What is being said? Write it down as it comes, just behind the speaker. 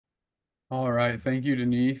All right. Thank you,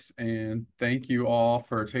 Denise. And thank you all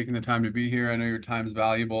for taking the time to be here. I know your time is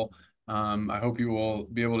valuable. I hope you will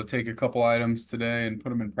be able to take a couple items today and put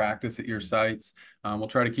them in practice at your sites. We'll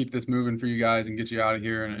try to keep this moving for you guys and get you out of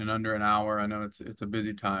here in under an hour. I know it's a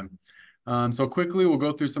busy time. So quickly, we'll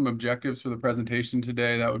go through some objectives for the presentation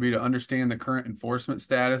today. That would be to understand the current enforcement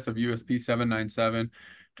status of USP 797,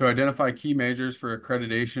 to identify key measures for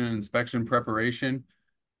accreditation and inspection preparation,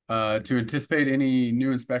 to anticipate any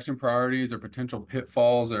new inspection priorities or potential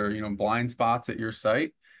pitfalls or blind spots at your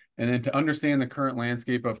site, and then to understand the current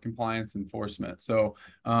landscape of compliance enforcement. So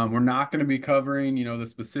we're not going to be covering the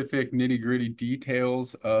specific nitty-gritty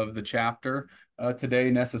details of the chapter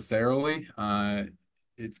today necessarily.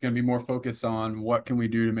 It's going to be more focused on what can we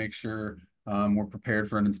do to make sure we're prepared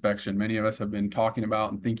for an inspection. Many of us have been talking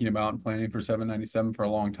about and thinking about and planning for 797 for a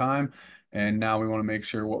long time. And now we want to make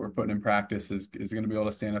sure what we're putting in practice is going to be able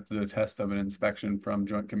to stand up to the test of an inspection from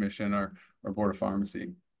Joint Commission or Board of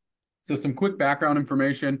Pharmacy. So some quick background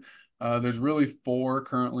information. There's really four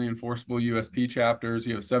currently enforceable USP chapters.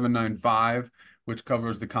 You have 795, which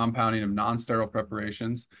covers the compounding of non-sterile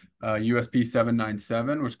preparations. USP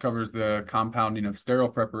 797, which covers the compounding of sterile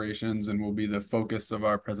preparations and will be the focus of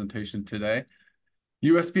our presentation today.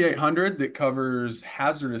 USP 800 that covers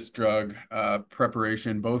hazardous drug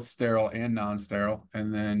preparation, both sterile and non-sterile.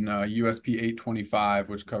 And then USP 825,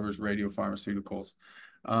 which covers radiopharmaceuticals.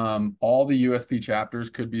 All the USP chapters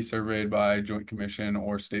could be surveyed by Joint Commission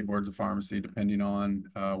or state boards of pharmacy, depending on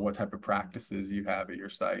what type of practices you have at your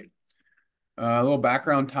site. A little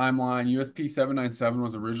background timeline. USP 797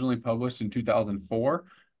 was originally published in 2004.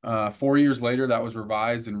 4 years later, that was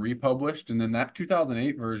revised and republished. And then that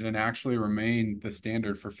 2008 version actually remained the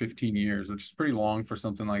standard for 15 years, which is pretty long for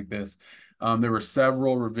something like this. There were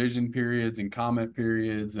several revision periods and comment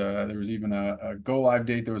periods. There was even a go-live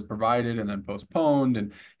date that was provided and then postponed.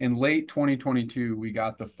 And in late 2022, we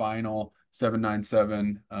got the final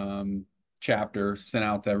 797 chapter sent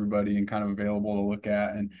out to everybody and kind of available to look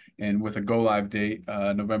at, and with a go live date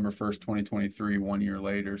November 1st 2023, 1 year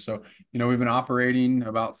later. So we've been operating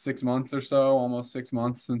about 6 months or so, almost 6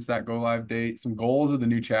 months since that go live date. Some goals of the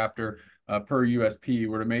new chapter per USP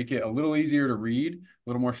were to make it a little easier to read, a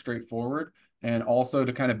little more straightforward, and also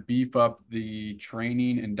to kind of beef up the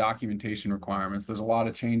training and documentation requirements. There's a lot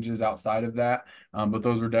of changes outside of that, but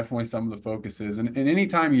those were definitely some of the focuses. And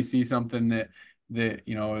anytime you see something that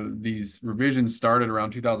these revisions started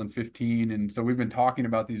around 2015, and so we've been talking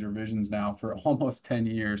about these revisions now for almost 10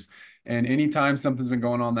 years. And anytime something's been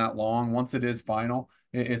going on that long, once it is final,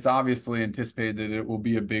 it's obviously anticipated that it will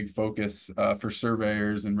be a big focus for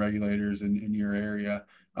surveyors and regulators in your area,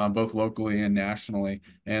 both locally and nationally.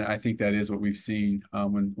 And I think that is what we've seen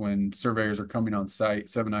when surveyors are coming on site.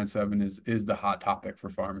 797 is the hot topic for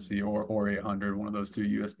pharmacy, or 800, one of those two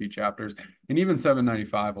USP chapters, and even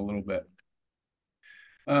 795 a little bit.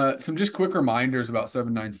 Some just quick reminders about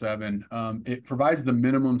 797. It provides the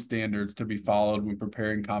minimum standards to be followed when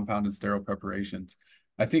preparing compounded sterile preparations.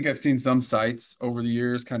 I think I've seen some sites over the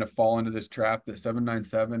years kind of fall into this trap that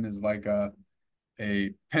 797 is like a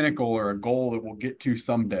pinnacle or a goal that we'll get to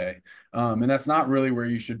someday. And that's not really where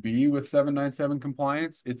you should be with 797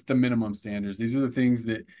 compliance. It's the minimum standards. These are the things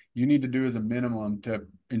that you need to do as a minimum to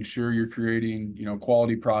ensure you're creating,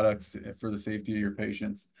 quality products for the safety of your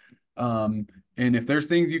patients. And if there's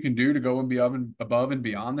things you can do to go and be above and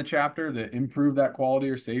beyond the chapter that improve that quality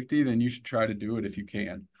or safety, then you should try to do it if you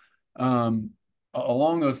can.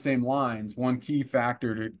 Along those same lines, one key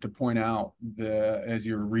factor to point out as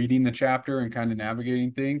you're reading the chapter and kind of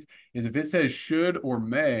navigating things is if it says should or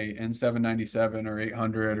may in 797 or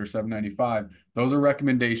 800 or 795, those are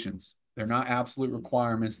recommendations. They're not absolute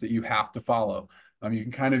requirements that you have to follow. You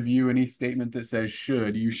can kind of view any statement that says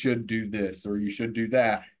you should do this or you should do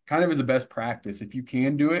that, kind of as a best practice. If you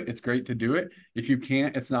can do it, it's great to do it. If you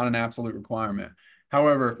can't, it's not an absolute requirement.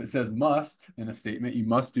 However, if it says must in a statement, you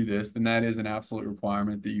must do this, then that is an absolute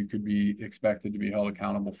requirement that you could be expected to be held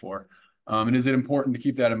accountable for. And is it important to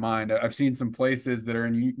keep that in mind? I've seen some places that are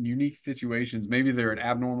in unique situations. Maybe they're an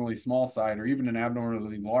abnormally small site or even an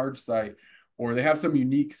abnormally large site, or they have some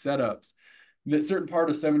unique setups that certain part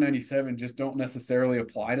of 797 just don't necessarily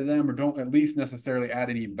apply to them, or don't at least necessarily add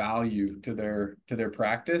any value to their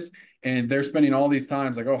practice. And they're spending all these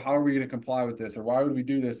times like, oh, how are we going to comply with this? Or why would we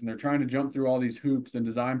do this? And they're trying to jump through all these hoops and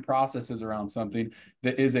design processes around something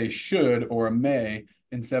that is a should or a may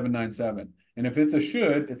in 797. And if it's a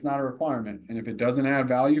should, it's not a requirement. And if it doesn't add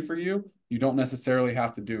value for you, you don't necessarily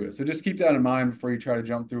have to do it. So just keep that in mind before you try to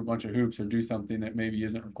jump through a bunch of hoops or do something that maybe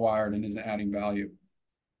isn't required and isn't adding value.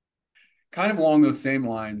 kind of along those same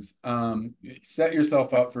lines, set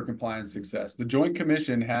yourself up for compliance success. The Joint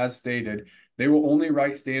Commission has stated they will only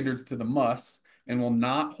write standards to the musts and will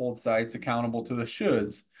not hold sites accountable to the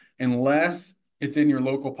shoulds unless it's in your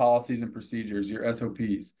local policies and procedures, your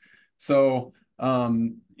SOPs. So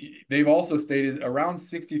they've also stated around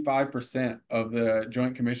 65% of the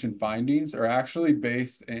Joint Commission findings are actually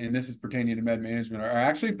based, and this is pertaining to med management, are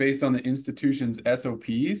actually based on the institution's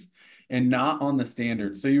SOPs and not on the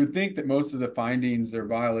standards. So you would think that most of the findings or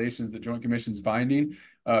violations that Joint Commission's finding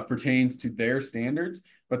pertains to their standards,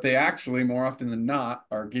 but they actually, more often than not,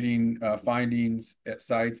 are getting findings at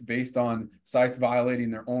sites based on sites violating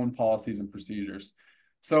their own policies and procedures.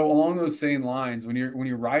 So along those same lines, when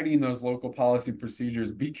you're writing those local policy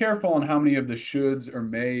procedures, be careful on how many of the shoulds or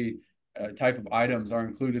may type of items are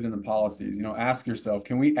included in the policies. You know, ask yourself,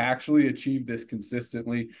 can we actually achieve this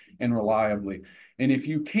consistently and reliably? And if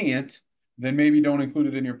you can't, then maybe don't include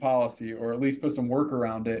it in your policy, or at least put some work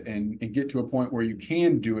around it and get to a point where you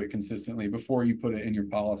can do it consistently before you put it in your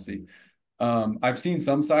policy. I've seen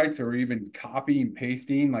some sites are even copying and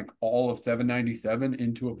pasting like all of 797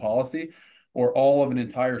 into a policy, or all of an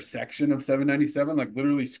entire section of 797, like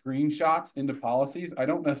literally screenshots into policies. I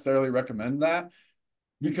don't necessarily recommend that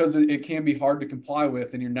because it can be hard to comply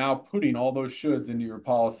with, and you're now putting all those shoulds into your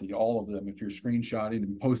policy, all of them. If you're screenshotting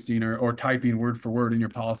and posting or typing word for word in your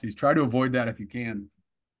policies, try to avoid that if you can.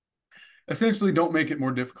 Essentially, don't make it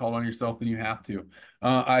more difficult on yourself than you have to.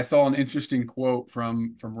 I saw an interesting quote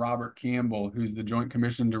from Robert Campbell, who's the Joint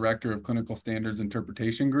Commission Director of Clinical Standards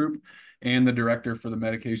Interpretation Group and the Director for the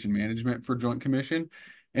Medication Management for Joint Commission.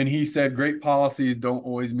 And he said, great policies don't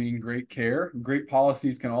always mean great care. Great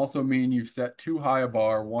policies can also mean you've set too high a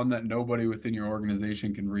bar, one that nobody within your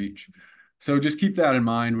organization can reach. So just keep that in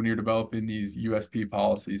mind when you're developing these USP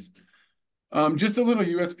policies. Just a little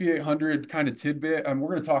USP 800 kind of tidbit. We're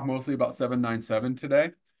going to talk mostly about 797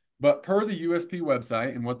 today, but per the USP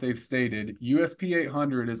website and what they've stated, USP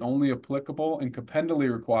 800 is only applicable and compendally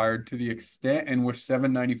required to the extent in which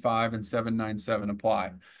 795 and 797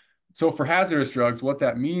 apply. So for hazardous drugs, what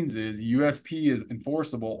that means is USP is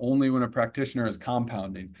enforceable only when a practitioner is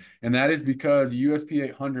compounding. And that is because USP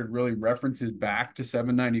 800 really references back to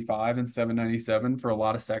 795 and 797 for a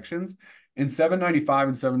lot of sections. And 795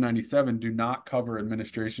 and 797 do not cover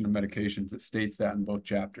administration of medications. It states that in both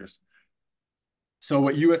chapters. So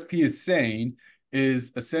what USP is saying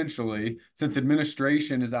is essentially, since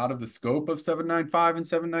administration is out of the scope of 795 and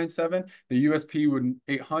 797, the USP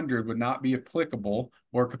 800 would not be applicable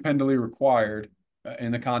or compendally required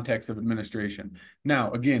in the context of administration.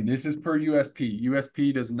 Now, again, this is per USP.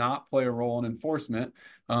 USP does not play a role in enforcement.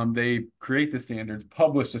 They create the standards,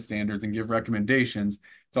 publish the standards, and give recommendations.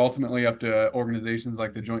 It's ultimately up to organizations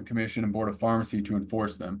like the Joint Commission and Board of Pharmacy to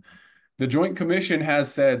enforce them. The Joint Commission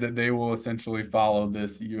has said that they will essentially follow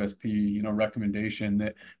this USP, recommendation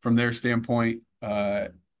that from their standpoint,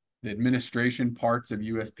 the administration parts of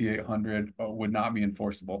USP 800 would not be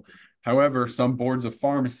enforceable. However, some boards of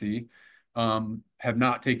pharmacy have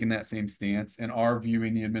not taken that same stance and are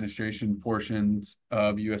viewing the administration portions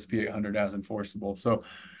of USP 800 as enforceable. So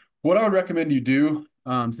what I would recommend you do,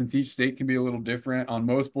 since each state can be a little different, on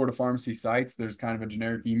most board of pharmacy sites, there's kind of a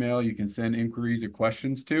generic email you can send inquiries or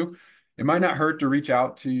questions to. It might not hurt to reach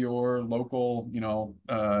out to your local,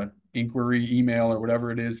 inquiry email or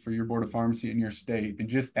whatever it is for your board of pharmacy in your state and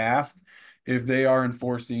just ask if they are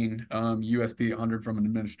enforcing USP 800 from an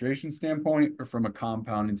administration standpoint or from a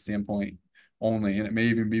compounding standpoint only. And it may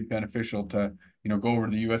even be beneficial to, go over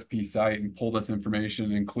to the USP site and pull this information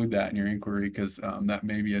and include that in your inquiry, because that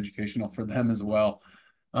may be educational for them as well.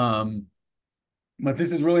 But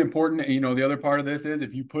this is really important. The other part of this is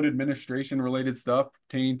if you put administration related stuff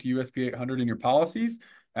pertaining to USP 800 in your policies,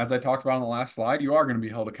 as I talked about on the last slide, you are going to be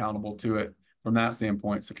held accountable to it from that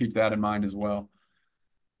standpoint. So keep that in mind as well.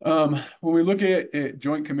 When we look at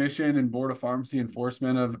Joint Commission and Board of Pharmacy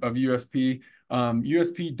enforcement of USP,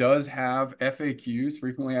 USP does have FAQs,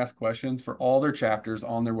 frequently asked questions, for all their chapters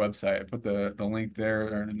on their website. I put the link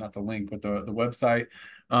there, or not the link, but the website.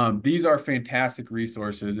 These are fantastic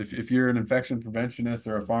resources. If you're an infection preventionist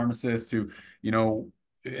or a pharmacist who,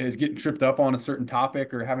 is getting tripped up on a certain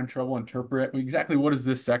topic or having trouble interpret exactly what does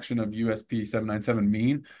this section of USP 797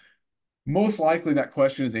 mean, most likely that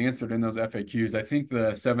question is answered in those FAQs. I think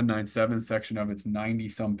the 797 section of it's 90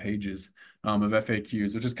 some pages of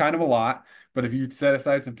FAQs, which is kind of a lot. But if you set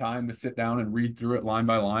aside some time to sit down and read through it line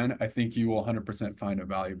by line, I think you will 100% find it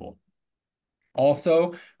valuable.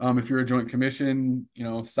 Also, if you're a Joint Commission,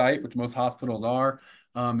 site, which most hospitals are,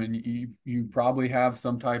 and you probably have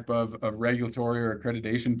some type of regulatory or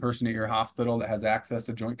accreditation person at your hospital that has access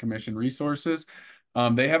to Joint Commission resources,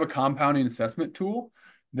 They have a compounding assessment tool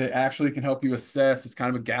that actually can help you assess. It's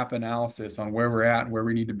kind of a gap analysis on where we're at and where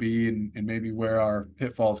we need to be, and maybe where our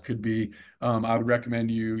pitfalls could be. I would recommend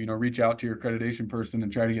you reach out to your accreditation person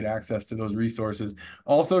and try to get access to those resources.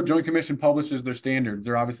 Also, Joint Commission publishes their standards.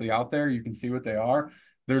 They're obviously out there. You can see what they are.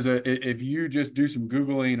 If you just do some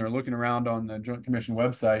Googling or looking around on the Joint Commission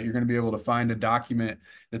website, you're going to be able to find a document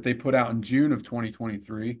that they put out in June of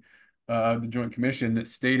 2023, the Joint Commission, that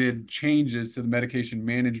stated changes to the medication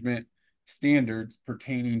management standards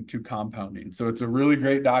pertaining to compounding. So it's a really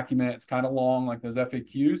great document. It's kind of long, like those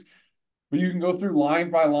FAQs, but you can go through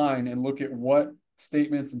line by line and look at what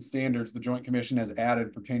statements and standards the Joint Commission has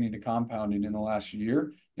added pertaining to compounding in the last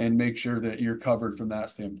year and make sure that you're covered from that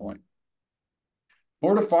standpoint.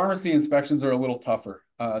 Board of Pharmacy inspections are a little tougher.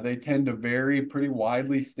 They tend to vary pretty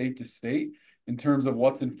widely state to state in terms of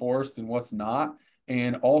what's enforced and what's not.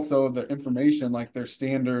 And also the information, like their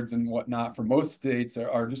standards and whatnot, for most states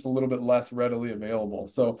are just a little bit less readily available.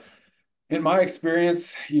 So in my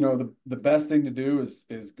experience, the best thing to do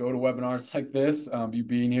is go to webinars like this. You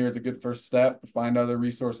being here is a good first step to find other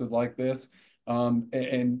resources like this. And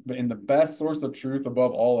the best source of truth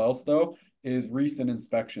above all else, though, is recent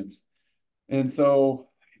inspections. And so,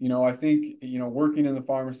 I think, working in the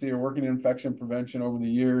pharmacy or working in infection prevention over the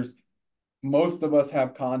years, most of us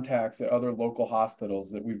have contacts at other local hospitals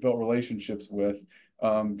that we've built relationships with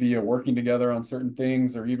via working together on certain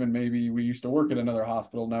things, or even maybe we used to work at another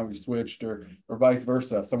hospital, now we've switched, or vice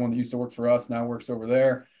versa. Someone that used to work for us now works over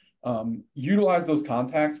there. Utilize those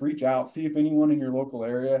contacts, reach out, see if anyone in your local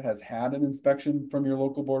area has had an inspection from your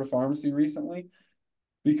local Board of Pharmacy recently.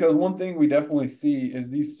 Because one thing we definitely see is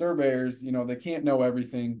these surveyors, they can't know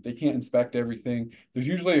everything. They can't inspect everything. There's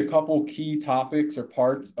usually a couple key topics or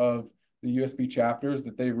parts of the USP chapters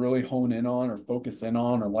that they really hone in on or focus in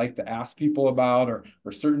on or like to ask people about,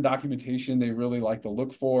 or certain documentation they really like to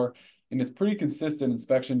look for. And it's pretty consistent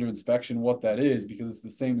inspection to inspection what that is, because it's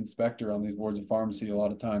the same inspector on these boards of pharmacy a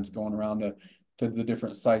lot of times going around to the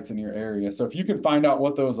different sites in your area. So if you can find out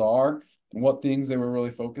what those are and what things they were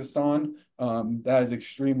really focused on, that is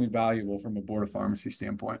extremely valuable from a Board of Pharmacy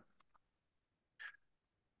standpoint.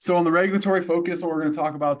 So on the regulatory focus, what we're going to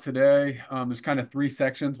talk about today, there's kind of three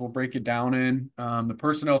sections we'll break it down in. The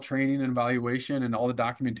personnel training and evaluation and all the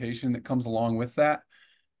documentation that comes along with that.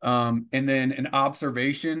 And then an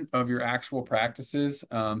observation of your actual practices.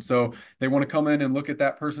 So they want to come in and look at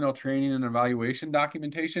that personnel training and evaluation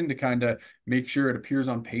documentation to kind of make sure it appears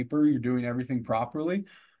on paper, you're doing everything properly.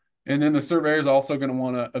 And then the surveyor is also going to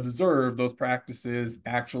want to observe those practices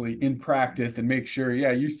actually in practice and make sure,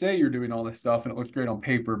 yeah, you say you're doing all this stuff and it looks great on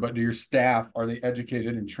paper, but do your staff, are they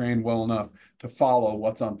educated and trained well enough to follow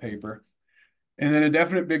what's on paper? And then a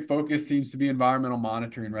definite big focus seems to be environmental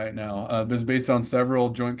monitoring right now. This is based on several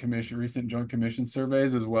recent Joint Commission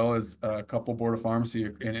surveys, as well as a couple Board of Pharmacy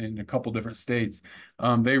in a couple different states.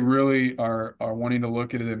 They really are wanting to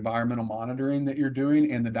look at the environmental monitoring that you're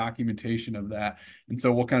doing and the documentation of that. And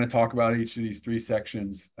so we'll kind of talk about each of these three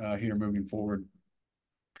sections here moving forward.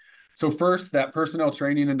 So first, that personnel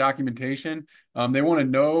training and documentation, they want to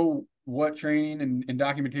know what training and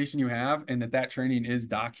documentation you have, and that training is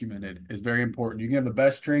documented is very important. You can have the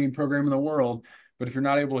best training program in the world, but if you're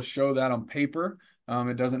not able to show that on paper,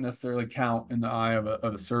 it doesn't necessarily count in the eye of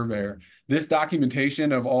a surveyor. This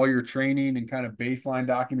documentation of all your training and kind of baseline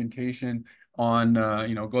documentation on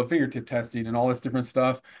glove fingertip testing and all this different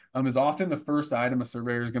stuff is often the first item a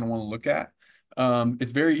surveyor is going to want to look at.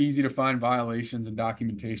 It's very easy to find violations and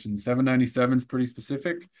documentation. 797 is pretty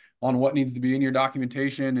specific on what needs to be in your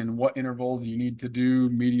documentation and what intervals you need to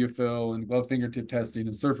do media fill and glove fingertip testing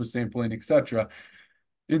and surface sampling, etc.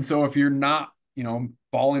 And so if you're not,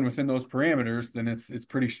 falling within those parameters, then it's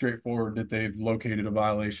pretty straightforward that they've located a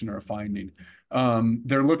violation or a finding.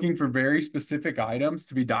 They're looking for very specific items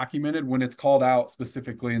to be documented when it's called out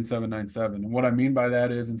specifically in 797. And what I mean by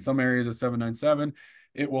that is in some areas of 797,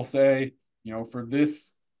 it will say, for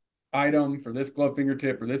this item, for this glove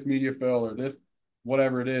fingertip or this media fill or this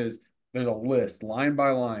whatever it is, there's a list line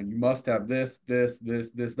by line. You must have this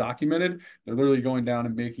documented. They're literally going down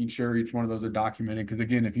and making sure each one of those are documented. Because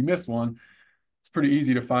again, if you miss one, it's pretty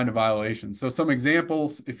easy to find a violation. So some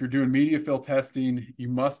examples, if you're doing media fill testing, you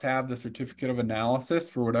must have the certificate of analysis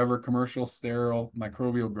for whatever commercial sterile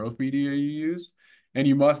microbial growth media you use. And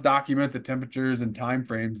you must document the temperatures and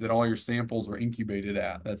timeframes that all your samples were incubated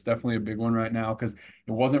at. That's definitely a big one right now because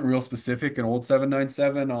it wasn't real specific in old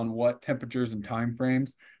 797 on what temperatures and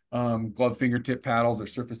timeframes glove fingertip paddles or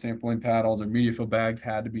surface sampling paddles or media fill bags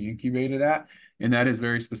had to be incubated at. And that is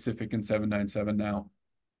very specific in 797 now.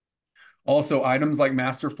 Also, items like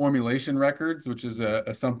master formulation records, which is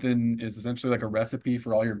a something is essentially like a recipe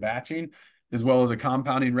for all your batching, as well as a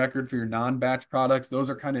compounding record for your non-batch products. Those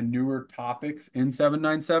are kind of newer topics in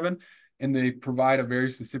 797, and they provide a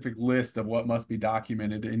very specific list of what must be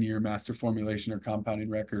documented in your master formulation or compounding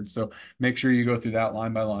record. So make sure you go through that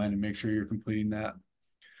line by line and make sure you're completing that.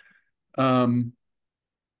 Um,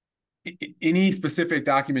 any specific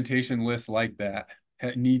documentation list like that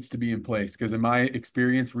needs to be in place, because in my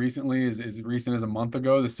experience recently, as recent as a month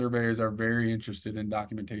ago, the surveyors are very interested in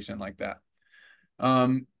documentation like that.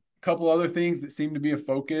 Couple other things that seem to be a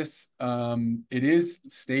focus. It is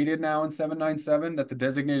stated now in 797 that the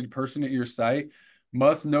designated person at your site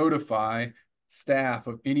must notify staff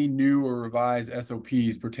of any new or revised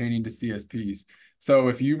SOPs pertaining to CSPs. So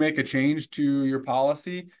if you make a change to your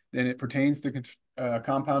policy, then it pertains to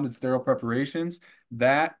compounded sterile preparations,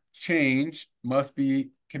 that change must be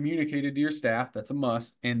communicated to your staff. That's a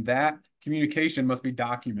must. And that communication must be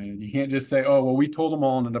documented. You can't just say, oh, well, we told them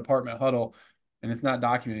all in the department huddle, and it's not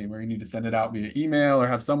documented anymore. You need to send it out via email or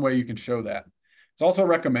have some way you can show that. It's also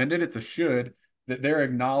recommended, it's a should, that their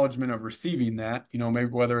acknowledgement of receiving that, maybe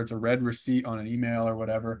whether it's a red receipt on an email or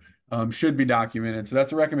whatever, should be documented. So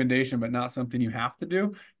that's a recommendation, but not something you have to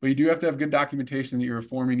do. But you do have to have good documentation that you're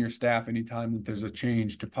informing your staff anytime that there's a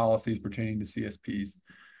change to policies pertaining to CSPs.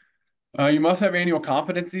 You must have annual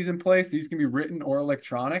competencies in place. These can be written or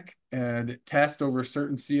electronic and test over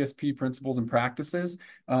certain CSP principles and practices.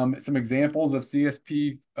 Some examples of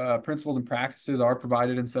CSP principles and practices are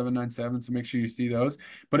provided in 797, so make sure you see those.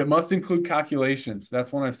 But it must include calculations.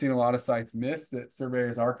 That's one I've seen a lot of sites miss that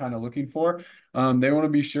surveyors are kind of looking for. They want to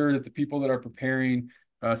be sure that the people that are preparing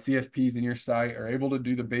CSPs in your site are able to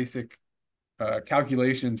do the basic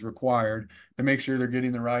calculations required to make sure they're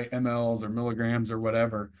getting the right mLs or milligrams or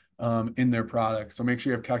whatever in their product. So make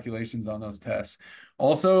sure you have calculations on those tests.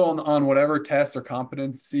 Also on whatever tests or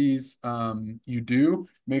competencies you do,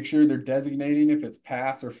 make sure they're designating if it's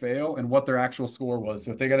pass or fail and what their actual score was.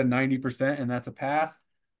 So if they got a 90% and that's a pass,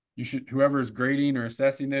 whoever is grading or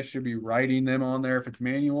assessing this should be writing them on there if it's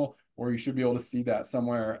manual, or you should be able to see that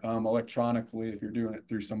somewhere electronically if you're doing it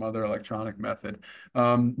through some other electronic method.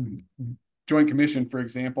 Joint Commission, for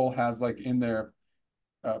example, has like in their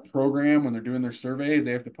program when they're doing their surveys,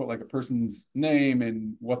 they have to put like a person's name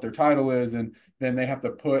and what their title is, and then they have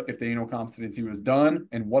to put if the annual competency was done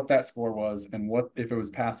and what that score was and what if it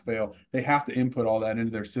was pass fail. They have to input all that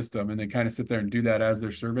into their system, and they kind of sit there and do that as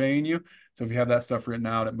they're surveying you. So if you have that stuff written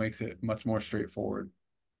out, it makes it much more straightforward.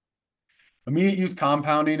 Immediate use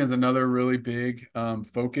compounding is another really big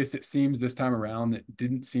focus. It seems this time around that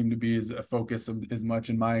didn't seem to be as a focus as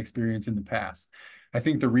much in my experience in the past. I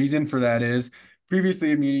think the reason for that is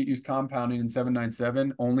previously immediate use compounding in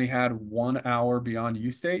 797 only had 1 hour beyond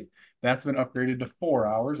use date. That's been upgraded to 4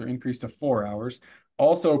 hours or increased to 4 hours.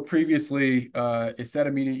 Also, previously, it said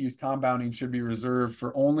immediate use compounding should be reserved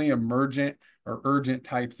for only emergent or urgent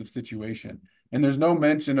types of situation. And there's no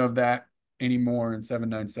mention of that anymore in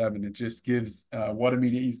 797. It just gives what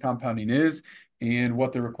immediate use compounding is and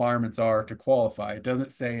what the requirements are to qualify. It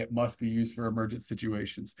doesn't say it must be used for emergent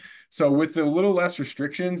situations. So with a little less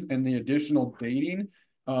restrictions and the additional dating,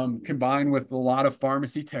 combined with a lot of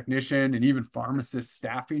pharmacy technician and even pharmacist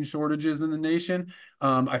staffing shortages in the nation,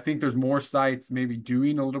 I think there's more sites maybe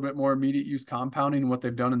doing a little bit more immediate use compounding than what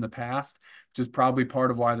they've done in the past, which is probably part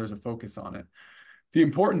of why there's a focus on it. The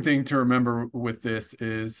important thing to remember with this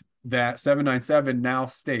is that 797 now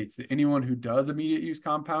states that anyone who does immediate use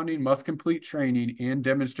compounding must complete training and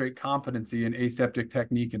demonstrate competency in aseptic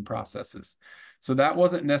technique and processes. So that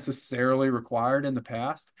wasn't necessarily required in the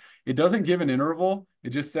past. It doesn't give an interval. It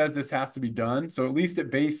just says this has to be done. So at least at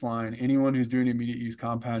baseline, anyone who's doing immediate use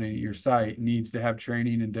compounding at your site needs to have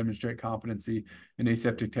training and demonstrate competency in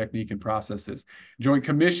aseptic technique and processes. Joint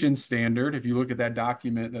Commission standard, if you look at that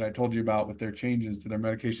document that I told you about with their changes to their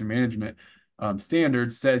medication management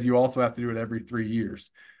standards, says you also have to do it every 3 years.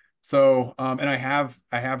 So, and I have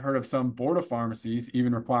heard of some board of pharmacies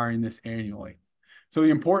even requiring this annually. So the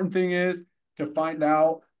important thing is to find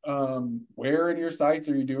out where in your sites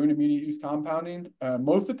are you doing immediate use compounding.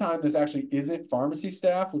 Most of the time, this actually isn't pharmacy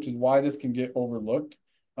staff, which is why this can get overlooked.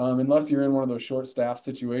 Unless you're in one of those short staff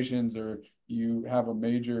situations or you have a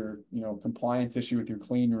major, compliance issue with your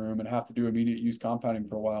clean room and have to do immediate use compounding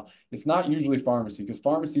for a while. It's not usually pharmacy because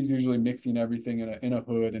pharmacy is usually mixing everything in a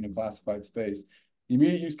hood in a classified space. The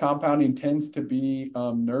immediate use compounding tends to be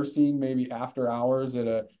nursing maybe after hours at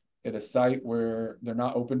a site where they're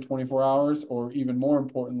not open 24 hours, or even more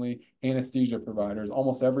importantly, anesthesia providers.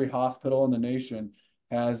 Almost every hospital in the nation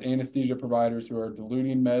has anesthesia providers who are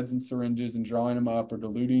diluting meds and syringes and drawing them up, or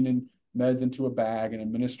diluting and meds into a bag and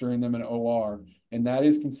administering them in OR. And that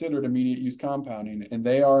is considered immediate use compounding. And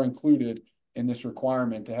they are included in this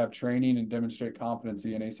requirement to have training and demonstrate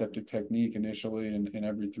competency in aseptic technique initially and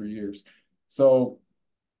every 3 years. So,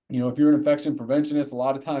 if you're an infection preventionist, a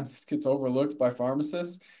lot of times this gets overlooked by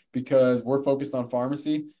pharmacists because we're focused on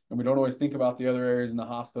pharmacy and we don't always think about the other areas in the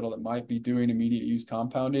hospital that might be doing immediate use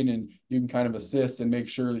compounding, and you can kind of assist and make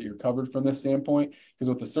sure that you're covered from this standpoint, because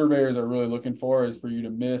what the surveyors are really looking for is for you to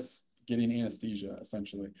miss getting anesthesia,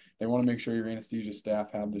 essentially. They want to make sure your anesthesia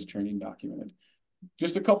staff have this training documented.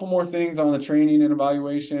 Just a couple more things on the training and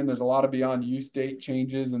evaluation. There's a lot of beyond use date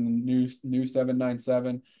changes in the new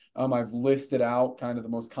 797. I've listed out kind of the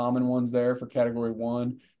most common ones there for category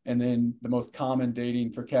 1, and then the most common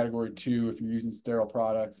dating for category 2 if you're using sterile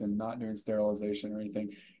products and not doing sterilization or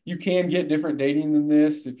anything. You can get different dating than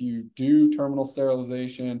this if you do terminal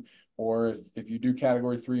sterilization, or if you do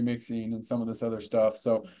category 3 mixing and some of this other stuff.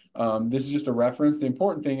 So this is just a reference. The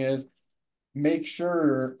important thing is, make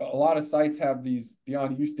sure, a lot of sites have these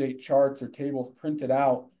beyond use date charts or tables printed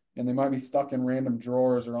out, and they might be stuck in random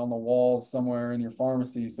drawers or on the walls somewhere in your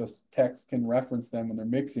pharmacy so techs can reference them when they're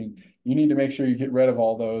mixing. You need to make sure you get rid of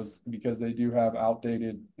all those because they do have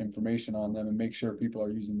outdated information on them, and make sure people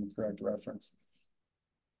are using the correct reference.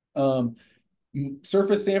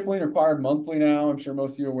 Surface sampling required monthly now. I'm sure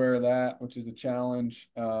most of you are aware of that, which is a challenge.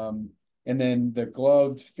 And then the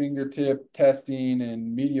gloved fingertip testing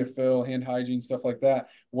and media fill, hand hygiene, stuff like that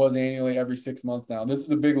was annually every 6 months now. This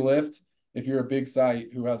is a big lift if you're a big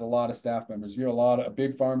site who has a lot of staff members. If you're a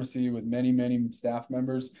big pharmacy with many, many staff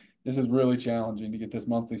members, this is really challenging to get this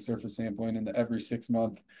monthly surface sampling and the every 6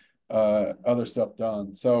 month other stuff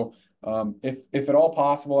done. So if at all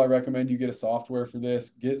possible, I recommend you get a software for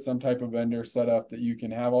this. Get some type of vendor set up that you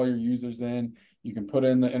can have all your users in. You can put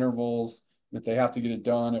in the intervals that they have to get it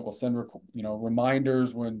done. It will send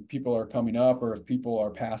reminders when people are coming up or if people are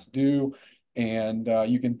past due. And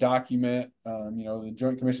you can document, the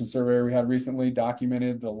Joint Commission surveyor we had recently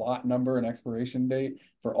documented the lot number and expiration date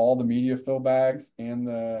for all the media fill bags and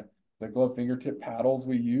the glove fingertip paddles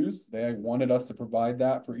we used. They wanted us to provide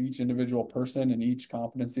that for each individual person and each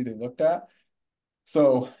competency they looked at.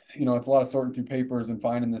 So, it's a lot of sorting through papers and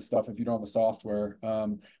finding this stuff if you don't have the software.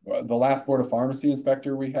 The last Board of Pharmacy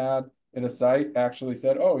inspector we had at a site actually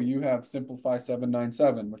said, oh, you have Simplify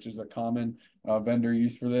 797, which is a common vendor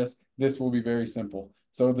use for this. This will be very simple.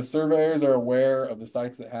 So the surveyors are aware of the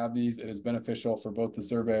sites that have these. It is beneficial for both the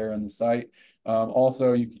surveyor and the site.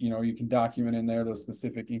 Also, you can document in there those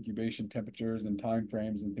specific incubation temperatures and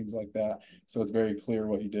timeframes and things like that. So it's very clear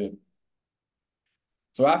what you did.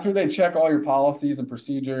 So after they check all your policies and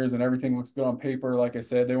procedures and everything looks good on paper, like I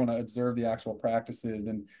said, they want to observe the actual practices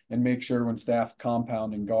and make sure when staff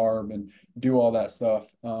compound and garb and do all that stuff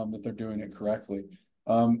that they're doing it correctly.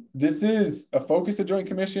 This is a focus of Joint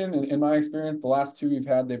Commission. In my experience, the last 2 we've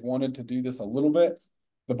had, they've wanted to do this a little bit.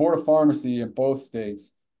 The Board of Pharmacy in both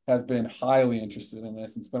states has been highly interested in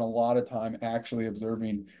this and spent a lot of time actually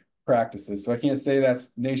observing practices. So I can't say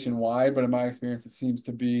that's nationwide, but in my experience, it seems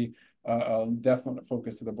to be a definite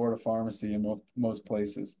focus of the Board of Pharmacy in most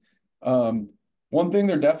places. One thing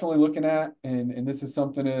they're definitely looking at, and this is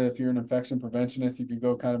something if you're an infection preventionist, you could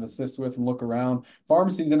go kind of assist with and look around.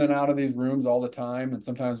 Pharmacies in and out of these rooms all the time, and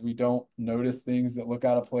sometimes we don't notice things that look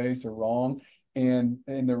out of place or wrong. And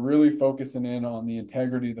they're really focusing in on the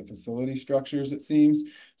integrity of the facility structures, it seems.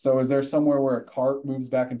 So is there somewhere where a cart moves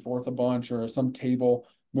back and forth a bunch, or some table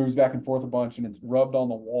moves back and forth a bunch and it's rubbed on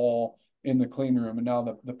the wall in the clean room, and now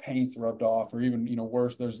the paint's rubbed off, or even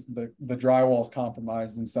worse, there's the drywall's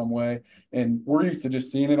compromised in some way, and we're used to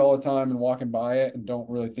just seeing it all the time and walking by it and don't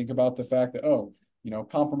really think about the fact that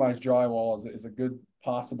compromised drywall is a good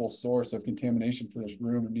possible source of contamination for this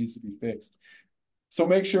room and needs to be fixed. So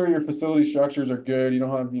make sure your facility structures are good. You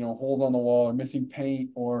don't have holes on the wall or missing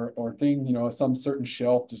paint or things. Some certain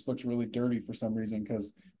shelf just looks really dirty for some reason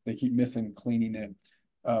because they keep missing cleaning it.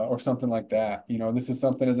 Or something like that. This is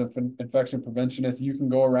something as an infection preventionist, you can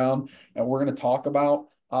go around, and we're going to talk about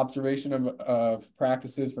observation of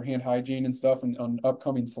practices for hand hygiene and stuff on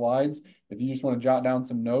upcoming slides. If you just want to jot down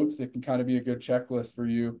some notes, it can kind of be a good checklist for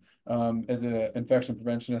you as an infection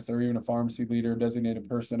preventionist or even a pharmacy leader, designated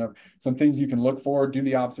person, of some things you can look for, do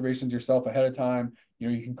the observations yourself ahead of time.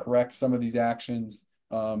 You can correct some of these actions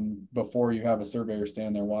before you have a surveyor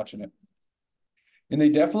stand there watching it. And they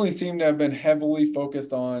definitely seem to have been heavily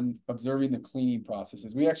focused on observing the cleaning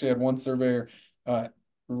processes. We actually had one surveyor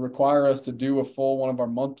require us to do a full one of our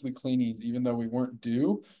monthly cleanings, even though we weren't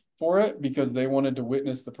due for it, because they wanted to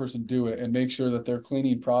witness the person do it and make sure that their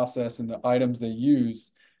cleaning process and the items they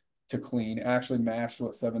use to clean actually matched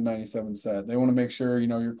what 797 said. They want to make sure,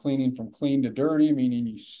 you're cleaning from clean to dirty, meaning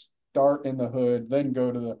you start in the hood, then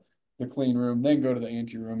go to the clean room, then go to the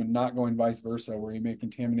ante room, and not going vice versa, where you may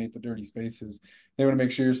contaminate the dirty spaces. They want to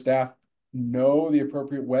make sure your staff know the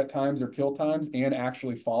appropriate wet times or kill times and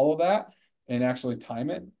actually follow that and actually time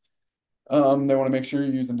it. They want to make sure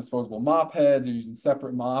you're using disposable mop heads, you're using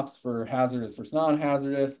separate mops for hazardous versus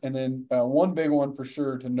non-hazardous. And then one big one for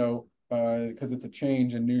sure to note, because it's a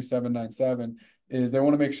change in new 797, is they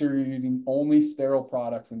want to make sure you're using only sterile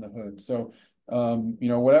products in the hood. So,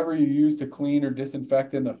 whatever you use to clean or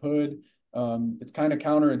disinfect in the hood, it's kind of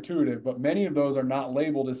counterintuitive, but many of those are not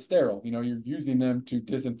labeled as sterile. You're using them to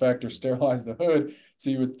disinfect or sterilize the hood. So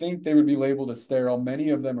you would think they would be labeled as sterile.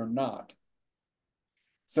 Many of them are not.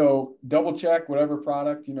 So double check whatever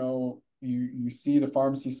product, you see the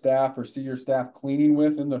pharmacy staff or see your staff cleaning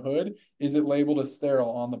with in the hood. Is it labeled as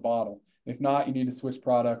sterile on the bottle? If not, you need to switch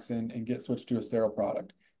products and get switched to a sterile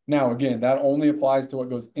product. Now, again, that only applies to what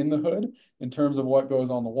goes in the hood. In terms of what goes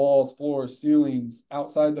on the walls, floors, ceilings,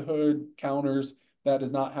 outside the hood, counters, that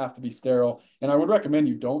does not have to be sterile. And I would recommend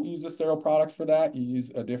you don't use a sterile product for that. You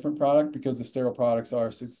use a different product because the sterile products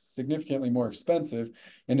are significantly more expensive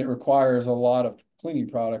and it requires a lot of cleaning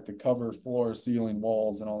product to cover floors, ceiling,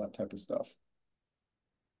 walls, and all that type of stuff.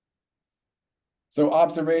 So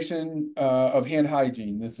observation of hand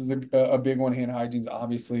hygiene. This is a big one. Hand hygiene is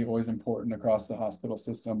obviously always important across the hospital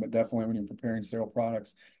system, but definitely when you're preparing sterile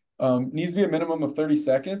products. Needs to be a minimum of 30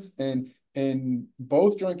 seconds. And in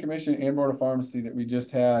both Joint Commission and Board of Pharmacy that we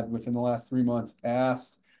just had within the last 3 months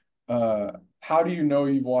asked, how do you know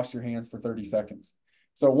you've washed your hands for 30 seconds?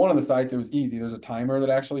 So one of the sites, it was easy. There's a timer that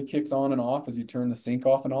actually kicks on and off as you turn the sink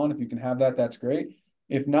off and on. If you can have that, that's great.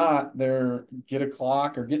 If not, get a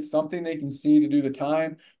clock or get something they can see to do the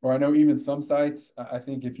time. Or I know even some sites, I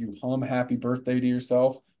think if you hum happy birthday to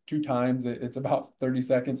yourself 2 times, it's about 30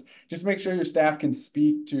 seconds. Just make sure your staff can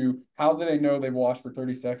speak to how do they know they've washed for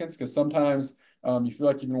 30 seconds? Because sometimes you feel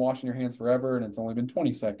like you've been washing your hands forever and it's only been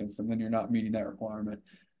 20 seconds and then you're not meeting that requirement.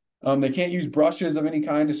 They can't use brushes of any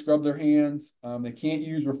kind to scrub their hands. They can't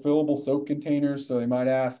use refillable soap containers. So they might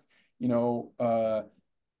ask,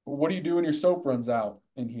 what do you do when your soap runs out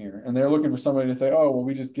in here? And they're looking for somebody to say, oh, well,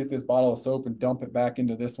 we just get this bottle of soap and dump it back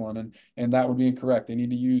into this one. And that would be incorrect. They need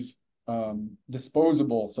to use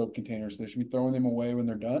disposable soap containers. So they should be throwing them away when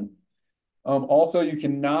they're done. Also, you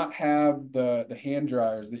cannot have the hand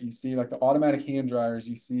dryers that you see, like the automatic hand dryers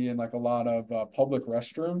you see in like a lot of public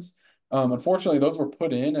restrooms. Unfortunately, those were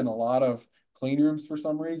put in a lot of clean rooms for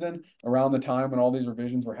some reason around the time when all these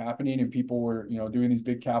revisions were happening and people were, doing these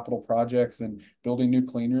big capital projects and building new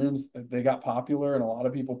clean rooms. They got popular and a lot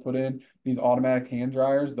of people put in these automatic hand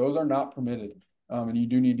dryers. Those are not permitted. And you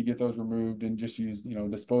do need to get those removed and just use,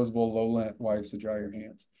 disposable low-length wipes to dry your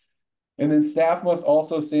hands. And then staff must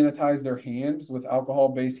also sanitize their hands with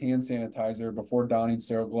alcohol-based hand sanitizer before donning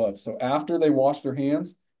sterile gloves. So after they wash their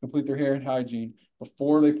hands, complete their hand hygiene,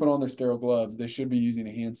 before they put on their sterile gloves, they should be using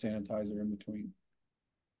a hand sanitizer in between.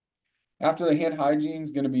 After the hand hygiene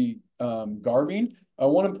is going to be garbing.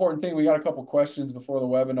 One important thing, we got a couple questions before the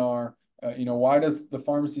webinar. Why does the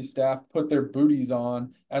pharmacy staff put their booties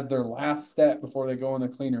on as their last step before they go in the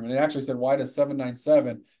clean room? And it actually said, why does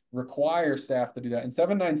 797 require staff to do that? And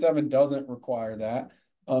 797 doesn't require that.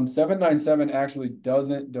 797 actually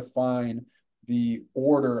doesn't define the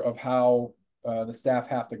order of how the staff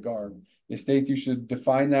have to garb. It states you should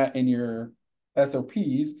define that in your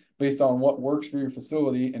SOPs based on what works for your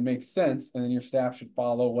facility and makes sense, and then your staff should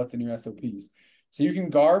follow what's in your SOPs. So you can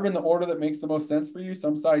garb in the order that makes the most sense for you.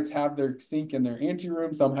 Some sites have their sink in their ante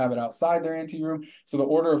room, some have it outside their ante room. So the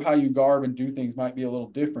order of how you garb and do things might be a little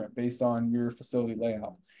different based on your facility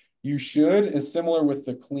layout. You should, is similar with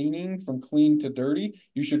the cleaning from clean to dirty.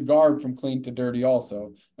 You should garb from clean to dirty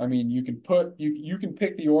also. I mean, you can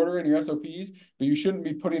pick the order in your SOPs, but you shouldn't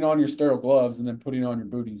be putting on your sterile gloves and then putting on your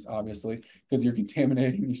booties, obviously, because you're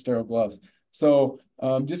contaminating your sterile gloves. So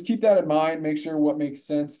just keep that in mind. Make sure what makes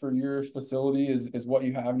sense for your facility is what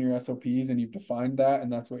you have in your SOPs, and you've defined that,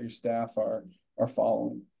 and that's what your staff are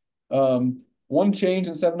following. One change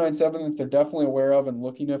in 797 that they're definitely aware of and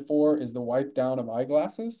looking for is the wipe down of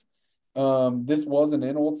eyeglasses. This wasn't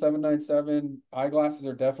in old 797. Eyeglasses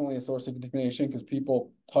are definitely a source of contamination because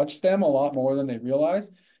people touch them a lot more than they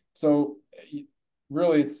realize. So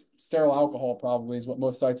really it's sterile alcohol probably is what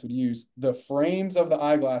most sites would use. The frames of the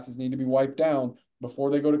eyeglasses need to be wiped down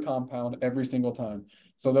before they go to compound every single time.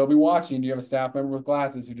 So they'll be watching. Do you have a staff member with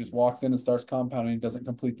glasses who just walks in and starts compounding and doesn't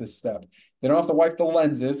complete this step? They don't have to wipe the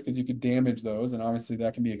lenses because you could damage those, and obviously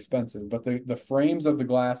that can be expensive. But the frames of the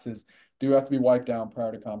glasses do have to be wiped down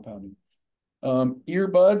prior to compounding.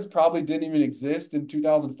 Earbuds probably didn't even exist in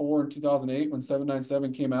 2004 and 2008 when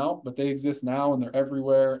 797 came out, but they exist now and they're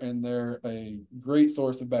everywhere and they're a great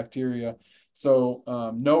source of bacteria. So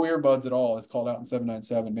no earbuds at all is called out in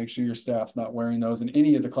 797. Make sure your staff's not wearing those in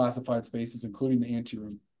any of the classified spaces, including the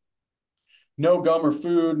anteroom. No gum or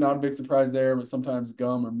food, not a big surprise there, but sometimes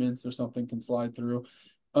gum or mints or something can slide through.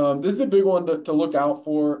 This is a big one to look out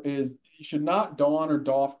for is you should not don or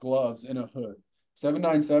doff gloves in a hood.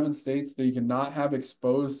 797 states that you cannot have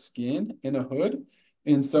exposed skin in a hood.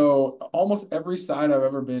 And so almost every site I've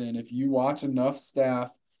ever been in, if you watch enough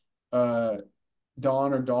staff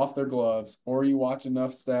don or doff their gloves, or you watch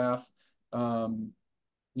enough staff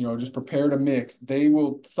just prepare to mix,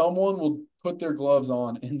 someone will put their gloves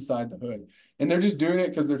on inside the hood. And they're just doing it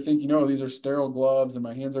because they're thinking, oh, these are sterile gloves and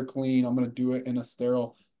my hands are clean. I'm going to do it in a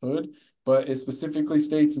sterile hood. But it specifically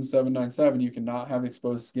states in 797, you cannot have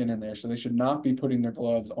exposed skin in there. So they should not be putting their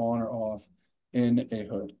gloves on or off in a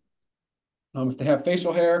hood. If they have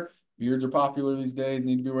facial hair, beards are popular these days,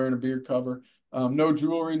 need to be wearing a beard cover. No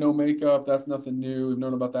jewelry, no makeup. That's nothing new. We've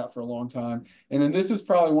known about that for a long time. And then this is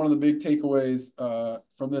probably one of the big takeaways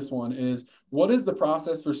from this one is what is the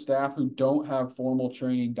process for staff who don't have formal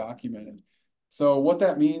training documented? So what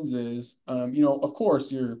that means is, of course,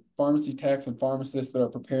 your pharmacy techs and pharmacists that are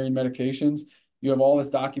preparing medications, you have all this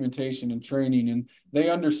documentation and training, and they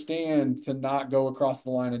understand to not go across the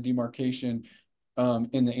line of demarcation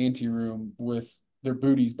in the ante room with their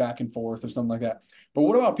booties back and forth or something like that. But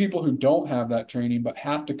what about people who don't have that training but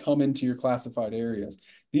have to come into your classified areas?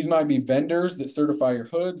 These might be vendors that certify your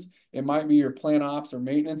hoods. It might be your plant ops or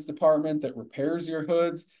maintenance department that repairs your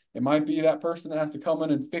hoods. It might be that person that has to come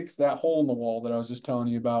in and fix that hole in the wall that I was just telling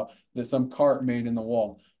you about that some cart made in the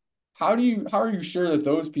wall. How are you sure that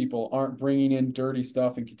those people aren't bringing in dirty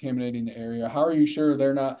stuff and contaminating the area? How are you sure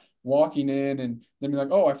they're not walking in and then be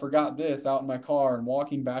like, oh, I forgot this out in my car and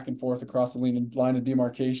walking back and forth across the line of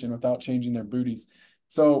demarcation without changing their booties?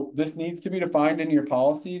 So this needs to be defined in your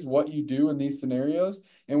policies, what you do in these scenarios.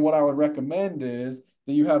 And what I would recommend is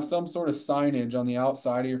that you have some sort of signage on the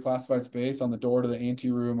outside of your classified space, on the door to the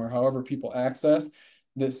ante room or however people access,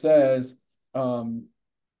 that says,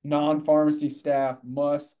 non-pharmacy staff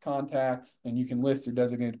must contact, and you can list your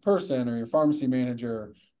designated person or your pharmacy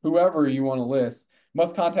manager, whoever you want to list,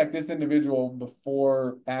 must contact this individual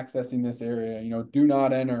before accessing this area. Do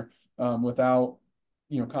not enter without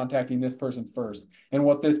contacting this person first. And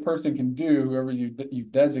what this person can do, whoever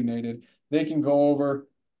you've designated, they can go over,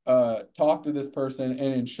 talk to this person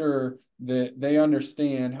and ensure that they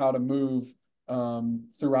understand how to move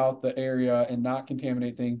throughout the area and not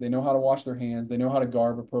contaminate things. They know how to wash their hands. They know how to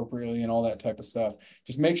garb appropriately and all that type of stuff.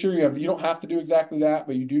 Just make sure you don't have to do exactly that,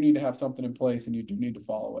 but you do need to have something in place and you do need to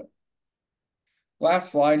follow it.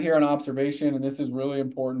 Last slide here on observation, and this is really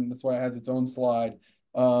important. That's why it has its own slide.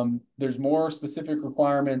 There's more specific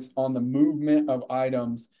requirements on the movement of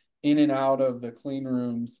items in and out of the clean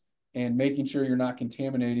rooms and making sure you're not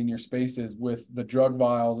contaminating your spaces with the drug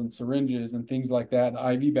vials and syringes and things like that,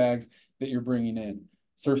 the IV bags that you're bringing in.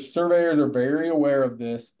 So surveyors are very aware of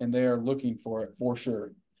this and they are looking for it for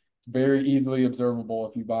sure. It's very easily observable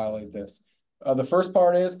if you violate this. The first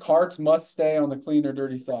part is carts must stay on the clean or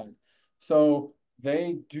dirty side. So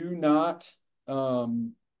they do not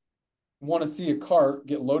want to see a cart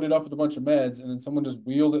get loaded up with a bunch of meds and then someone just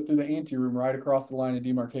wheels it through the ante room right across the line of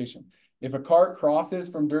demarcation. If a cart crosses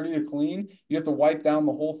from dirty to clean, you have to wipe down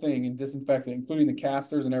the whole thing and disinfect it, including the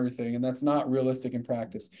casters and everything. And that's not realistic in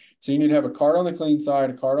practice. So you need to have a cart on the clean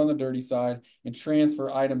side, a cart on the dirty side, and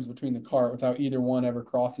transfer items between the cart without either one ever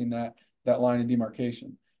crossing that line of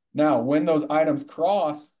demarcation. Now, when those items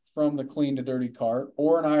cross from the clean to dirty cart,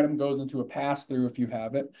 or an item goes into a pass-through if you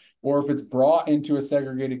have it, or if it's brought into a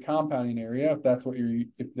segregated compounding area, if that's what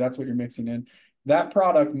you're mixing in, that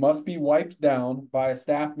product must be wiped down by a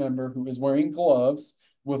staff member who is wearing gloves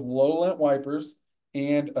with low-lint wipers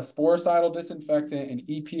and a sporicidal disinfectant, an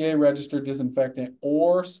EPA registered disinfectant,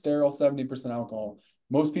 or sterile 70% alcohol.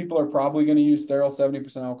 Most people are probably going to use sterile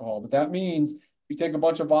 70% alcohol, but that means you take a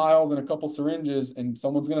bunch of vials and a couple syringes and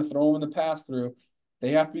someone's going to throw them in the pass-through,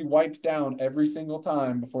 they have to be wiped down every single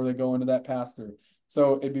time before they go into that pass-through.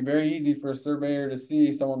 So it'd be very easy for a surveyor to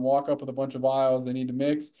see someone walk up with a bunch of vials they need to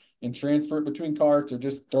mix and transfer it between carts, or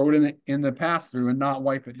just throw it in the pass-through and not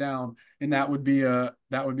wipe it down. And that would be a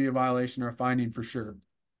violation or a finding for sure.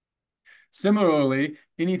 Similarly,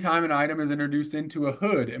 anytime an item is introduced into a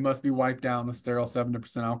hood, it must be wiped down with sterile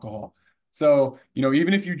 70% alcohol. So,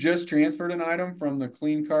 even if you just transferred an item from the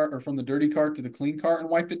clean cart or from the dirty cart to the clean cart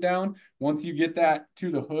and wiped it down, once you get that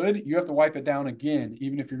to the hood, you have to wipe it down again,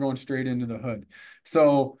 even if you're going straight into the hood.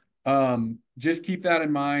 So Just keep that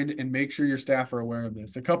in mind and make sure your staff are aware of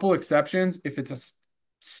this. A couple exceptions, if it's a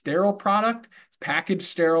sterile product, it's packaged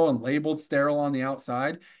sterile and labeled sterile on the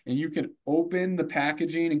outside, and you can open the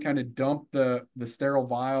packaging and kind of dump the sterile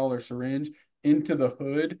vial or syringe into the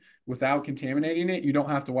hood without contaminating it, you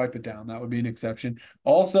don't have to wipe it down. That would be an exception.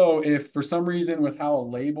 Also, if for some reason with how a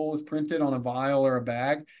label is printed on a vial or a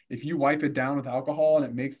bag, if you wipe it down with alcohol and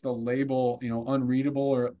it makes the label, unreadable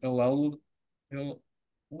or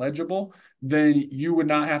illegible, then you would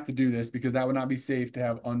not have to do this because that would not be safe to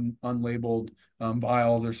have unlabeled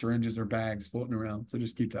vials or syringes or bags floating around. So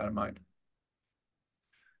just keep that in mind.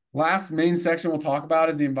 Last main section we'll talk about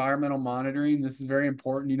is the environmental monitoring. This is very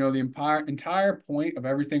important. The entire point of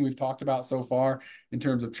everything we've talked about so far in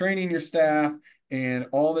terms of training your staff and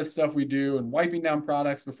all this stuff we do and wiping down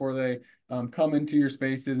products before they come into your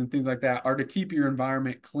spaces and things like that are to keep your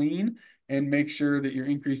environment clean and make sure that you're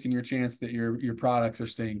increasing your chance that your products are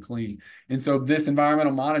staying clean. And so this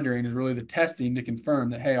environmental monitoring is really the testing to confirm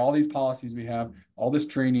that, hey, all these policies we have, all this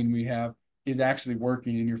training we have is actually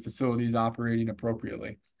working and your facility is operating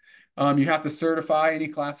appropriately. You have to certify any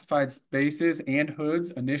classified spaces and hoods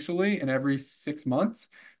initially and every 6 months.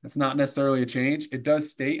 That's not necessarily a change. It does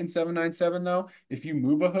state in 797 though, if you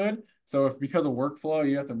move a hood, so if because of workflow,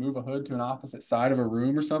 you have to move a hood to an opposite side of a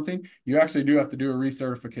room or something, you actually do have to do a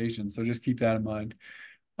recertification. So just keep that in mind.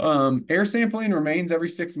 Air sampling remains every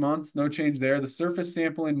 6 months, no change there. The surface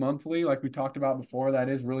sampling monthly, like we talked about before, that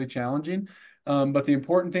is really challenging. But the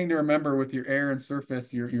important thing to remember with your air and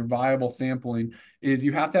surface, your viable sampling, is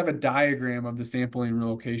you have to have a diagram of the sampling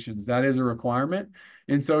locations. That is a requirement.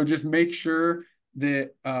 And so just make sure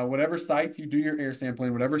that whatever sites you do your air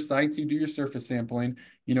sampling, whatever sites you do your surface sampling,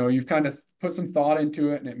 you've kind of put some thought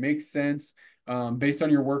into it and it makes sense based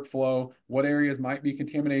on your workflow, what areas might be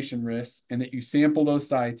contamination risks, and that you sample those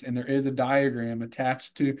sites. And there is a diagram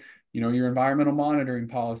attached to, your environmental monitoring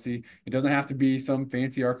policy. It doesn't have to be some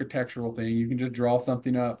fancy architectural thing. You can just draw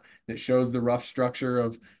something up that shows the rough structure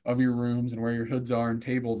of your rooms and where your hoods are and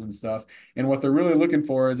tables and stuff. And what they're really looking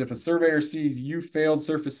for is if a surveyor sees you failed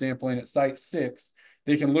surface sampling at site 6,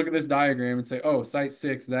 they can look at this diagram and say, oh, site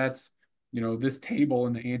 6, that's this table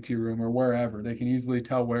in the anteroom or wherever. They can easily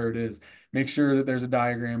tell where it is. Make sure that there's a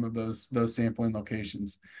diagram of those sampling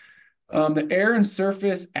locations. The air and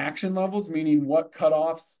surface action levels, meaning what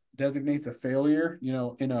cutoffs designates a failure,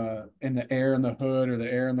 in the air in the hood or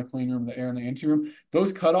the air in the clean room, the air in the anteroom,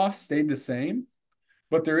 those cutoffs stayed the same.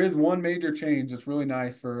 But there is one major change that's really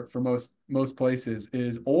nice for most places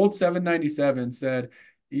is old 797 said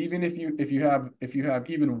even if you have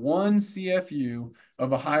even one CFU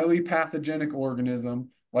of a highly pathogenic organism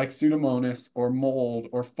like Pseudomonas or mold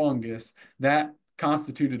or fungus, that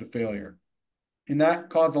constituted a failure. And that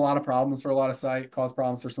caused a lot of problems for a lot of sites, caused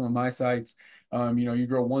problems for some of my sites. You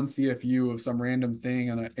grow one CFU of some random thing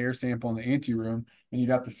on an air sample in the anteroom, and you'd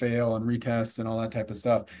have to fail and retest and all that type of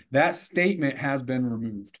stuff. That statement has been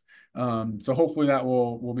removed. So hopefully that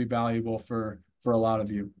will be valuable for a lot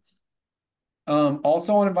of you.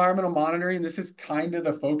 Also on environmental monitoring, this is kind of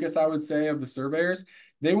the focus, I would say, of the surveyors.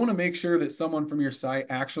 They want to make sure that someone from your site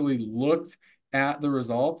actually looked at the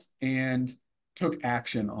results and took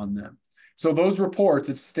action on them. So those reports,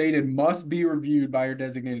 it's stated, must be reviewed by your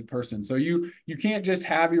designated person. So you can't just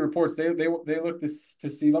have your reports. They look to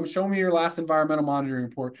see, show me your last environmental monitoring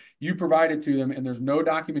report. You provide it to them, and there's no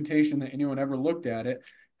documentation that anyone ever looked at it.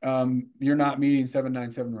 You're not meeting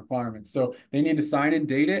 797 requirements. So they need to sign and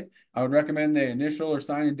date it. I would recommend they initial or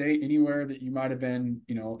sign and date anywhere that you might have been,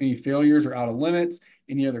 any failures or out of limits,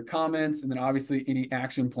 any other comments, and then obviously any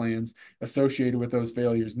action plans associated with those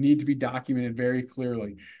failures need to be documented very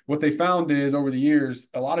clearly. What they found is over the years,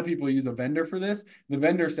 a lot of people use a vendor for this. The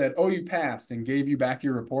vendor said, oh, you passed, and gave you back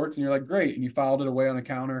your reports. And you're like, great. And you filed it away on the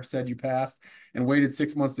counter, said you passed, and waited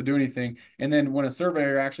 6 months to do anything. And then when a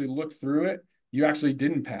surveyor actually looked through it, you actually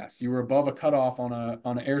didn't pass. You were above a cutoff on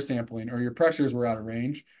an air sampling, or your pressures were out of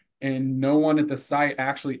range, and no one at the site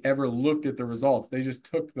actually ever looked at the results. They just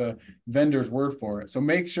took the vendor's word for it. So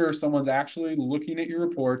make sure someone's actually looking at your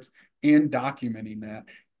reports and documenting that.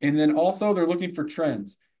 And then also they're looking for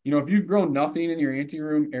trends. If you grow nothing in your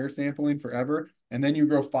anteroom air sampling forever, and then you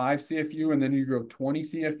grow 5 CFU, and then you grow 20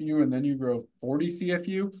 CFU, and then you grow 40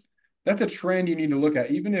 CFU, that's a trend you need to look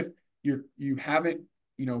at. Even if you haven't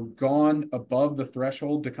gone above the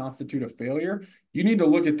threshold to constitute a failure, you need to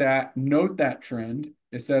look at that, note that trend,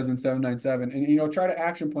 it says in 797, and, try to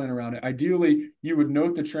action plan around it. Ideally, you would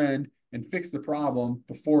note the trend and fix the problem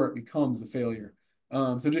before it becomes a failure.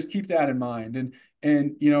 So just keep that in mind.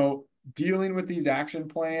 And dealing with these action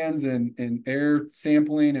plans and air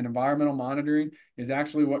sampling and environmental monitoring is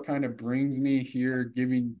actually what kind of brings me here,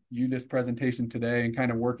 giving you this presentation today and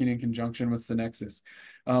kind of working in conjunction with Synexus.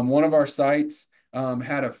 One of our sites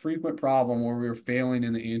had a frequent problem where we were failing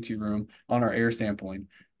in the ante room on our air sampling.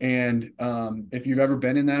 And if you've ever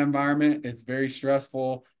been in that environment, it's very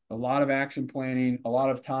stressful, a lot of action planning, a lot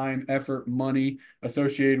of time, effort, money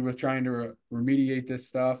associated with trying to remediate this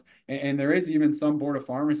stuff. And there is even some board of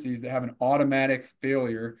pharmacies that have an automatic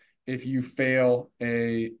failure if you fail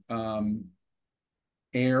a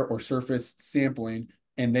air or surface sampling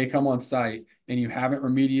and they come on site and you haven't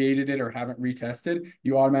remediated it or haven't retested,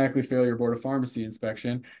 you automatically fail your board of pharmacy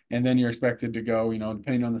inspection. And then you're expected to go,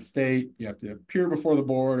 depending on the state, you have to appear before the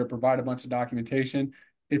board or provide a bunch of documentation.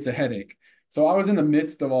 It's a headache. So I was in the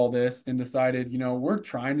midst of all this and decided, we're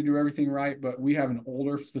trying to do everything right, but we have an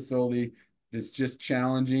older facility that's just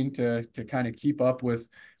challenging to kind of keep up with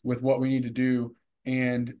what we need to do.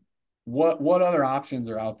 And what other options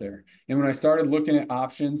are out there? And when I started looking at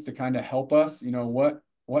options to kind of help us,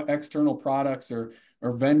 what external products or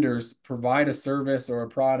vendors provide a service or a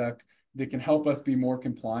product that can help us be more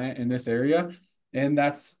compliant in this area. And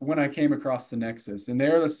that's when I came across Synexus. And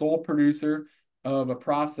they're the sole producer of a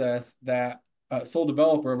process that sole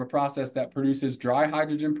developer of a process that produces dry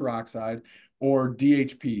hydrogen peroxide or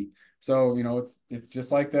DHP. So, it's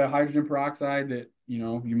just like the hydrogen peroxide that,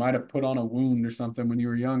 you might have put on a wound or something when you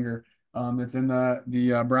were younger. It's in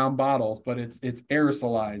the brown bottles, but it's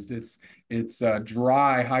aerosolized. It's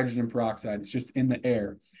dry hydrogen peroxide. It's just in the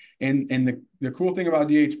air. And the cool thing about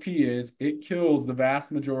DHP is it kills the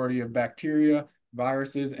vast majority of bacteria,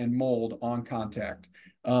 viruses, and mold on contact.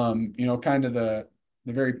 Kind of the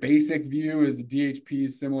very basic view is the DHP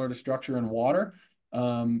is similar to structure in water,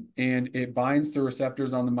 and it binds to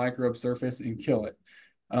receptors on the microbe surface and kill it.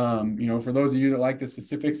 For those of you that like the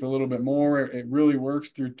specifics a little bit more, it really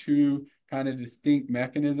works through two kind of distinct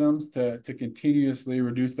mechanisms to continuously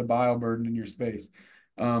reduce the bioburden in your space.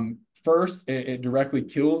 First, it directly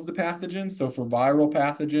kills the pathogens. So for viral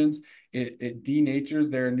pathogens, it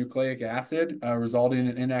denatures their nucleic acid, resulting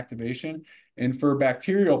in inactivation. And for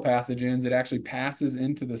bacterial pathogens, it actually passes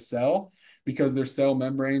into the cell because their cell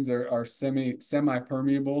membranes are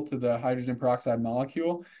semi-permeable to the hydrogen peroxide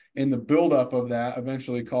molecule. And the buildup of that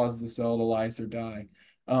eventually causes the cell to lyse or die.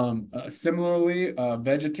 Similarly,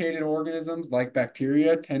 vegetated organisms like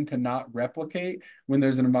bacteria tend to not replicate when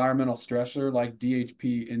there's an environmental stressor like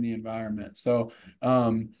DHP in the environment. So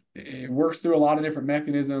it works through a lot of different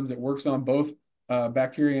mechanisms. It works on both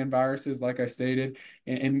bacteria and viruses, like I stated.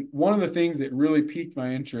 And one of the things that really piqued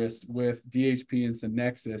my interest with DHP and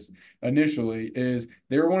Synexus initially is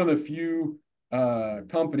they're one of the few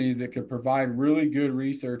companies that could provide really good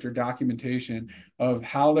research or documentation of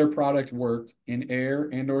how their product worked in air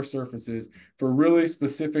and or surfaces for really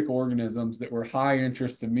specific organisms that were high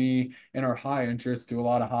interest to me and are high interest to a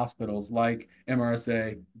lot of hospitals like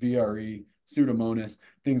MRSA, VRE, Pseudomonas,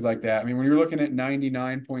 things like that. I mean, when you're looking at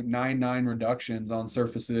 99.99 reductions on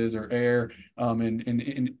surfaces or air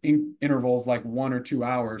in intervals like 1 or 2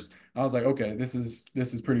 hours, I was like, okay, this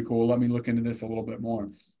is pretty cool. Let me look into this a little bit more.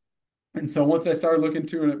 And so once I started looking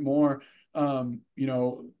into it more,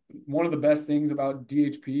 one of the best things about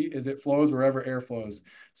DHP is it flows wherever air flows.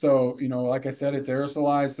 So, like I said, it's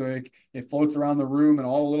aerosolized, so it floats around the room and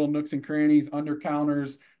all the little nooks and crannies, under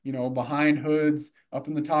counters, behind hoods, up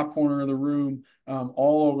in the top corner of the room,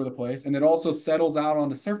 all over the place. And it also settles out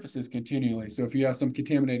onto surfaces continually. So if you have some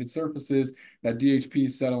contaminated surfaces, that DHP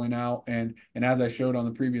is settling out. And as I showed on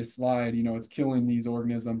the previous slide, it's killing these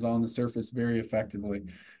organisms on the surface very effectively.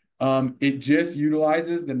 It just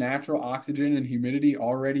utilizes the natural oxygen and humidity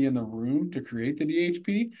already in the room to create the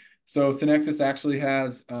DHP. So Synexus actually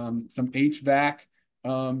has some HVAC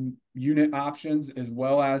unit options as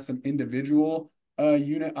well as some individual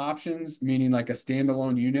unit options, meaning like a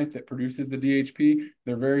standalone unit that produces the DHP.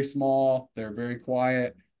 They're very small. They're very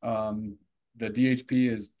quiet. The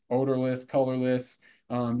DHP is odorless, colorless.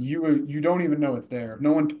 You don't even know it's there. If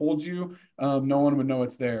no one told you, no one would know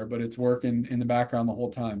it's there, but it's working in the background the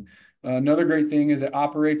whole time. Another great thing is it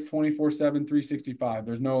operates 24/7, 365.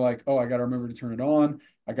 There's no like, oh, I got to remember to turn it on.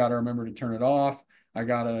 I got to remember to turn it off. I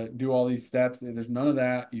got to do all these steps. There's none of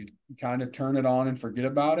that. You kind of turn it on and forget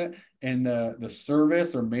about it. And the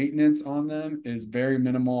service or maintenance on them is very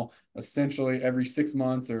minimal, essentially every 6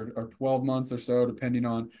 months or 12 months or so, depending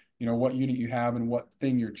on, what unit you have and what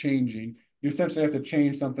thing you're changing. You essentially have to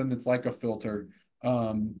change something that's like a filter.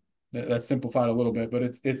 That's simplified a little bit, but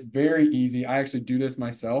it's very easy. I actually do this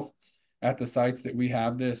myself at the sites that we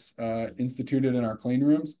have this instituted in our clean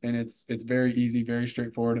rooms, and it's very easy, very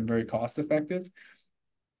straightforward, and very cost effective.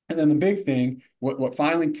 And then the big thing, what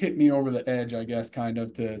finally tipped me over the edge, I guess, kind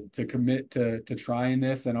of to commit to trying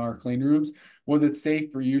this in our clean rooms, was it's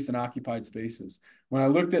safe for use in occupied spaces. When I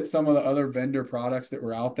looked at some of the other vendor products that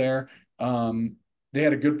were out there, they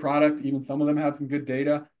had a good product. Even some of them had some good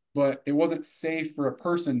data, but it wasn't safe for a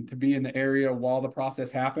person to be in the area while the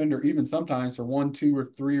process happened, or even sometimes for 1, 2, or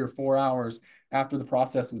 3 or 4 hours after the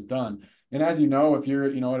process was done. And as you know, if you're,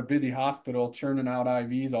 at a busy hospital churning out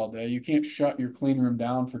IVs all day, you can't shut your clean room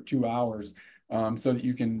down for 2 hours, so that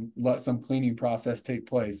you can let some cleaning process take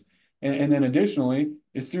place. And then additionally,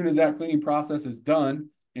 as soon as that cleaning process is done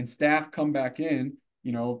and staff come back in,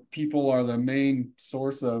 people are the main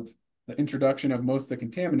source of the introduction of most of the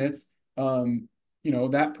contaminants.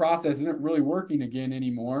 That process isn't really working again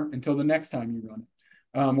anymore until the next time you run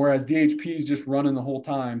it. Whereas DHP is just running the whole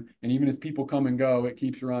time. And even as people come and go, it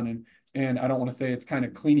keeps running. And I don't want to say it's kind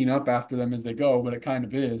of cleaning up after them as they go, but it kind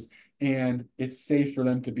of is. And it's safe for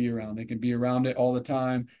them to be around. They can be around it all the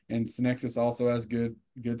time. And Synexus also has good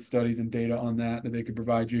studies and data on that they could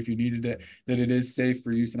provide you if you needed it, that it is safe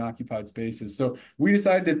for use in occupied spaces. So we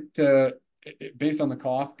decided to based on the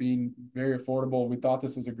cost being very affordable, we thought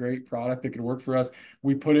this was a great product that could work for us.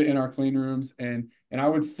 We put it in our clean rooms, and I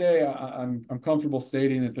would say I'm comfortable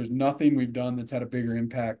stating that there's nothing we've done that's had a bigger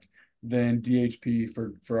impact than DHP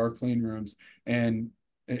for our clean rooms. And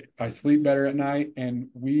I sleep better at night, and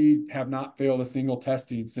we have not failed a single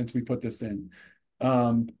testing since we put this in.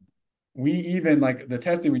 We even, like the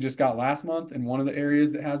testing we just got last month in one of the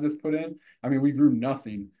areas that has this put in, I mean, we grew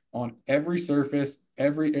nothing on every surface,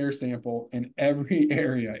 every air sample, in every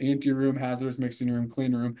area, anteroom, hazardous mixing room,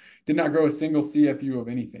 clean room, did not grow a single CFU of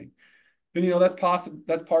anything. And that's possible.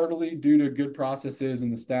 That's partly due to good processes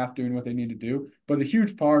and the staff doing what they need to do. But the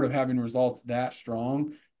huge part of having results that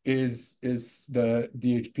strong is the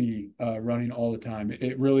DHP running all the time.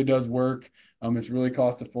 It really does work. It's really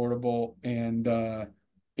cost affordable, and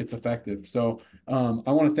it's effective. So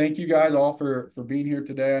I want to thank you guys all for being here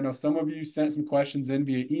today. I know some of you sent some questions in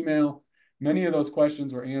via email. Many of those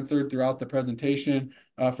questions were answered throughout the presentation.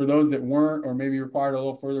 For those that weren't, or maybe required a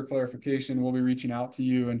little further clarification, we'll be reaching out to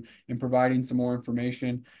you and providing some more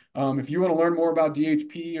information. If you want to learn more about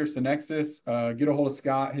DHP or Synexus, get a hold of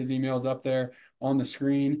Scott. His email is up there on the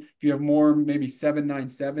screen. If you have more, maybe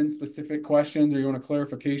 797 specific questions, or you want a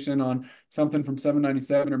clarification on something from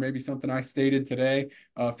 797, or maybe something I stated today,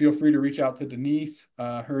 feel free to reach out to Denise.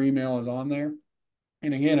 Her email is on there.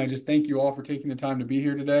 And again, I just thank you all for taking the time to be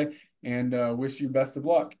here today, and wish you best of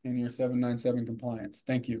luck in your 797 compliance.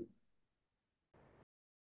 Thank you.